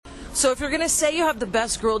So if you're going to say you have the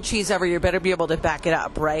best grilled cheese ever, you better be able to back it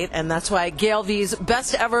up, right? And that's why Gayle V's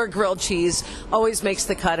best ever grilled cheese always makes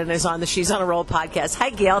the cut and is on the She's on a Roll podcast. Hi,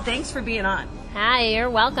 Gayle. Thanks for being on. Hi, you're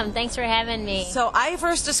welcome. Thanks for having me. So I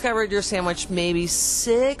first discovered your sandwich maybe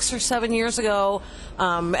 6 or 7 years ago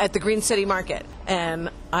at the Green City Market. And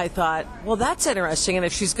I thought, well, that's interesting. And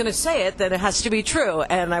if she's going to say it, then it has to be true.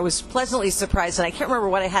 And I was pleasantly surprised. And I can't remember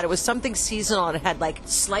what I had. It was something seasonal. And it had like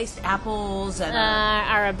sliced apples and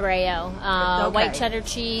our Abreu, okay. white cheddar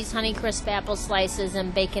cheese, Honeycrisp apple slices,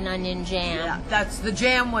 and bacon onion jam. Yeah, the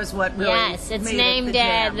jam was what really Yes, it's made named it the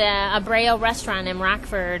jam. the Abreu restaurant in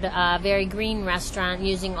Rockford, a very green restaurant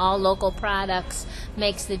using all local products,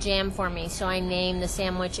 makes the jam for me. So I named the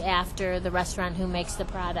sandwich after the restaurant who makes the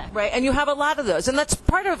product. Right, and you have a lot of those. And that's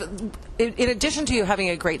part of, in addition to you having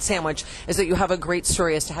a great sandwich, is that you have a great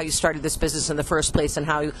story as to how you started this business in the first place and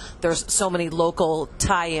how there's so many local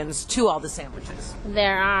tie-ins to all the sandwiches.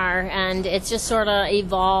 There are, and it's just sort of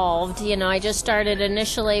evolved. You know, I just started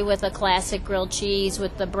initially with a classic grilled cheese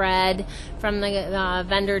with the bread from the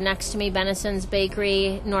vendor next to me, Benison's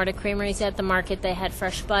Bakery, Nordic Creameries at the market. They had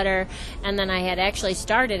fresh butter, and then I had actually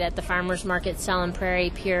started at the farmer's market selling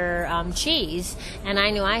Prairie Pure cheese, and I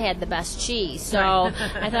knew I had the best cheese. So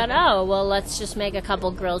I thought, oh, well, let's just make a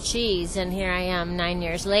couple grilled cheese, and here I am 9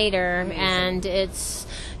 years later, and it's,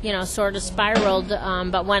 you know, sort of spiraled,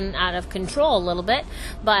 but went out of control a little bit,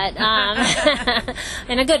 but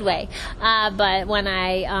in a good way. But when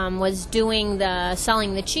I was doing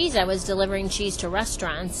selling the cheese, I was delivering cheese to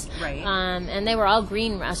restaurants, right? And they were all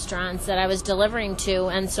green restaurants that I was delivering to.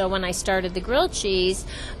 And so when I started the grilled cheese,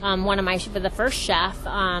 the first chef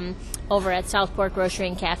over at Southport Grocery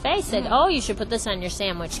and Cafe said, oh, you should put this on your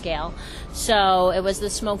sandwich, Gayle. So it was the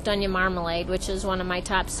smoked onion marmalade, which is one of my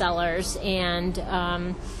top sellers, and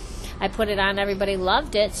I put it on. Everybody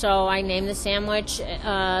loved it, so I named the sandwich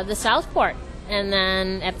the Southport. And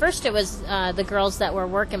then at first it was the girls that were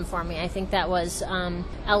working for me. I think that was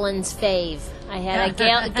Ellen's fave. I had a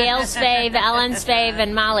Gayle's fave, Ellen's fave,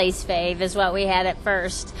 and Molly's fave is what we had at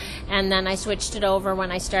first. And then I switched it over when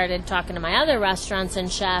I started talking to my other restaurants and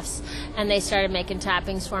chefs, and they started making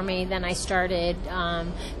toppings for me. Then I started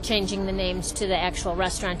changing the names to the actual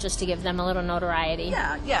restaurant just to give them a little notoriety.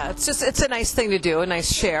 Yeah. It's a nice thing to do, a nice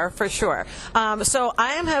share for sure. So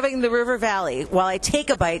I am having the River Valley. While I take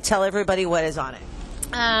a bite, tell everybody what is on it.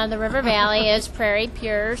 The River Valley is Prairie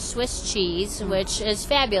Pure Swiss cheese, which is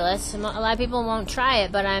fabulous. A lot of people won't try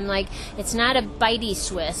it, but I'm like, it's not a bitey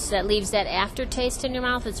Swiss that leaves that aftertaste in your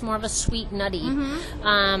mouth. It's more of a sweet, nutty.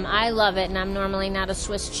 I love it, and I'm normally not a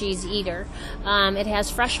Swiss cheese eater. It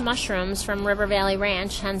has fresh mushrooms from River Valley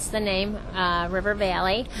Ranch, hence the name River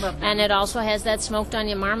Valley. And it also has that smoked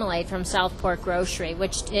onion marmalade from Southport Grocery,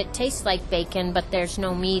 which it tastes like bacon, but there's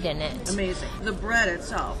no meat in it. Amazing. The bread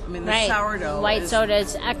itself, I mean, the right. sourdough. White soda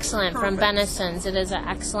is excellent. Perfect. From Benison's. It is an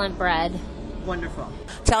excellent bread. Wonderful.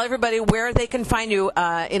 Tell everybody where they can find you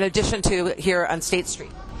in addition to here on State Street.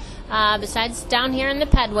 Besides down here in the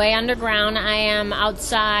Pedway underground, I am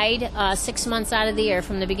outside 6 months out of the year,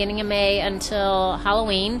 from the beginning of May until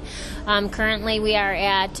Halloween. Currently, we are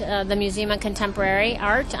at the Museum of Contemporary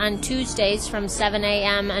Art on Tuesdays from 7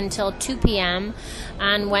 a.m. until 2 p.m.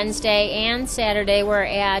 On Wednesday and Saturday, we're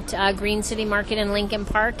at Green City Market in Lincoln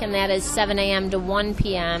Park, and that is 7 a.m. to 1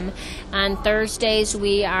 p.m. On Thursdays,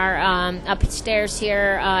 we are upstairs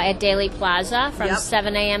here at Daly Plaza from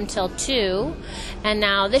 7 a.m. till 2. And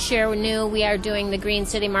now this year, we are doing the Green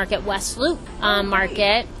City Market West Loop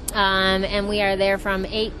Market, and we are there from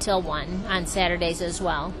 8 till 1 on Saturdays as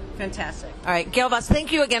well. Fantastic. All right, Gayle Voss,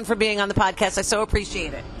 thank you again for being on the podcast. I so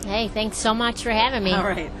appreciate it. Hey, thanks so much for having me. All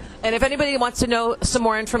right. And if anybody wants to know some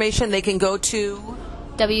more information, they can go to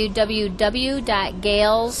www.gayles,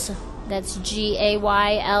 that's Gayles,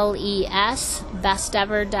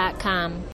 bestever.com.